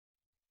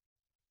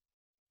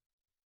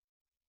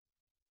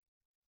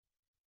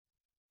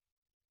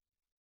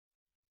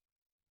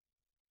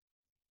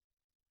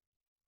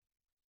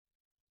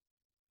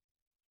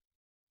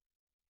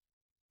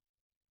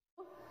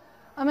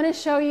I'm going to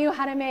show you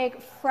how to make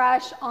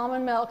fresh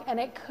almond milk, and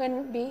it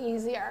couldn't be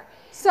easier.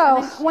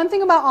 So one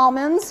thing about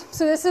almonds,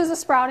 so this is a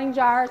sprouting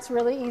jar. It's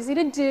really easy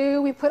to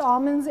do. We put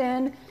almonds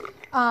in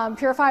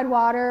purified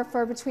water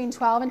for between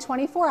 12 and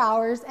 24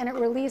 hours, and it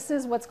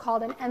releases what's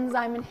called an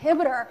enzyme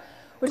inhibitor,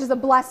 which is a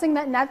blessing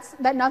that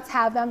nuts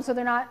have them, so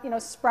they're not,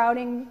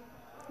 sprouting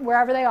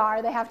wherever they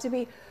are. They have to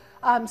be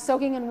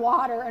soaking in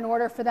water in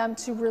order for them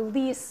to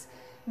release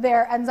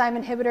their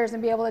enzyme inhibitors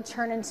and be able to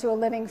turn into a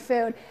living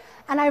food.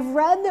 And I've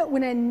read that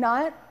when a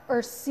nut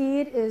or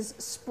seed is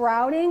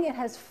sprouting, it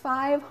has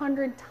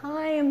 500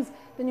 times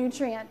the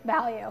nutrient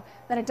value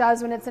than it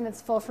does when it's in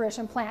its full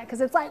fruition plant.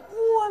 Because it's like,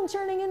 ooh, I'm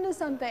turning into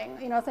something.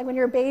 It's like when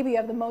you're a baby, you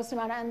have the most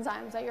amount of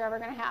enzymes that you're ever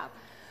going to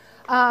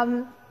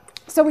have.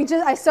 So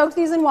I soaked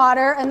these in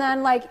water, and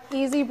then like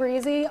easy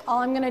breezy, all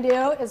I'm going to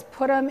do is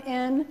put them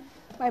in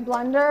my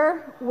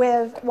blender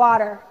with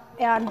water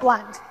and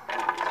blend.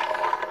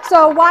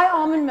 So why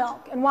almond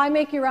milk, and why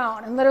make your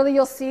own? And literally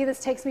you'll see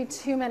this takes me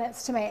 2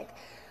 minutes to make.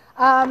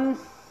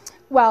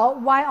 Well,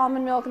 why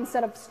almond milk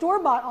instead of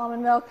store-bought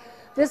almond milk?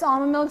 This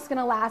almond milk is going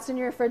to last in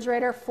your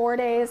refrigerator 4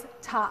 days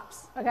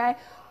tops, okay?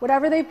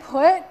 Whatever they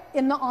put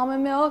in the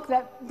almond milk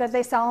that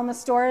they sell in the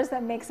stores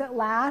that makes it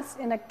last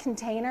in a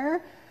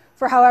container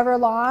for however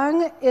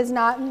long is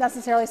not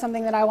necessarily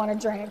something that I want to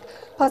drink.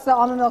 Plus the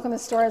almond milk in the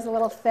store is a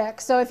little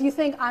thick. So if you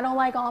think I don't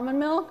like almond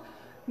milk,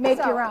 make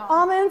your own.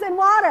 Almonds and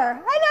water,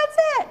 and that's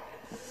it.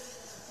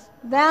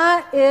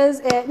 That is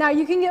it. Now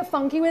you can get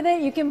funky with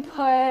it. You can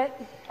put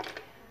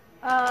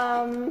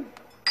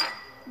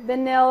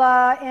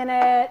vanilla in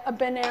it, a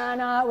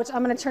banana, which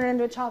I'm going to turn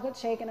into a chocolate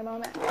shake in a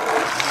moment.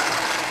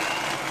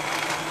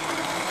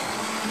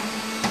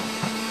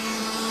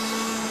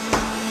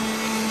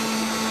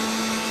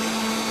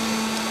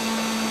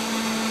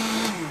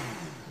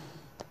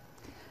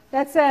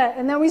 That's it.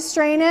 And then we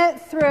strain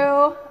it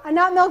through a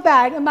nut milk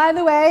bag. And by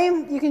the way,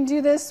 you can do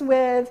this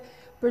with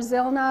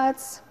Brazil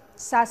nuts,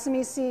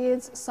 sesame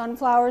seeds,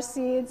 sunflower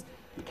seeds,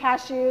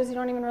 cashews. You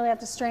don't even really have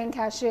to strain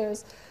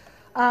cashews.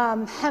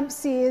 Hemp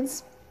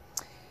seeds.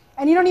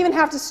 And you don't even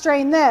have to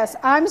strain this.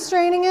 I'm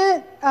straining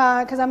it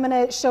because I'm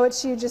going to show it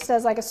to you just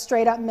as like a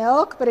straight up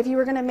milk. But if you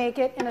were going to make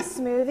it in a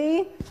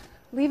smoothie,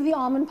 leave the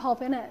almond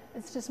pulp in it.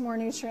 It's just more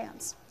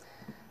nutrients.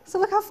 So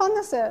look how fun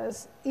this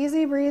is.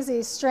 Easy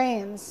breezy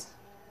strains.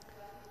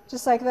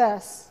 Just like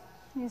this.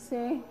 You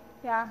see?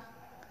 Yeah.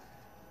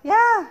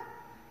 Yeah.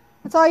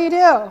 That's all you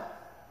do.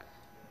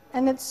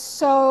 And it's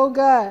so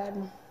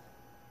good.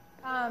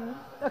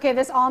 Okay,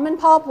 this almond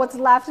pulp, what's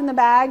left in the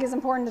bag, is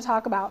important to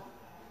talk about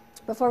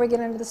before we get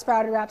into the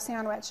sprouted wrap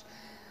sandwich.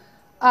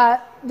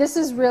 This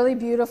is really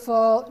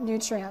beautiful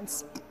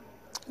nutrients.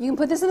 You can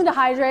put this in the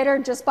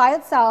dehydrator just by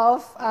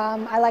itself.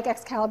 I like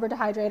Excalibur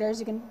dehydrators.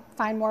 You can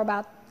find more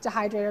about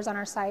dehydrators on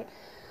our site.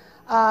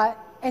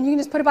 And you can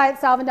just put it by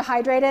itself and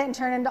dehydrate it and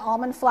turn it into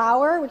almond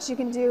flour, which you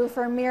can do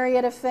for a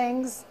myriad of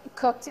things,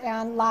 cooked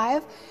and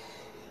live.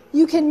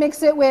 You can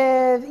mix it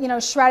with,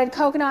 shredded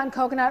coconut and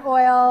coconut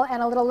oil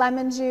and a little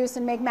lemon juice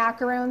and make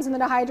macaroons in the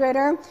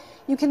dehydrator.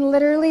 You can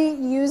literally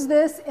use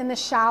this in the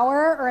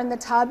shower or in the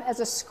tub as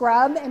a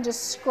scrub and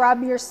just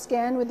scrub your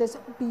skin with this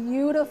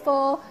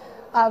beautiful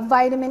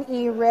vitamin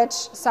E rich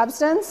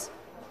substance.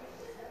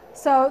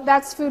 So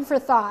that's food for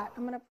thought.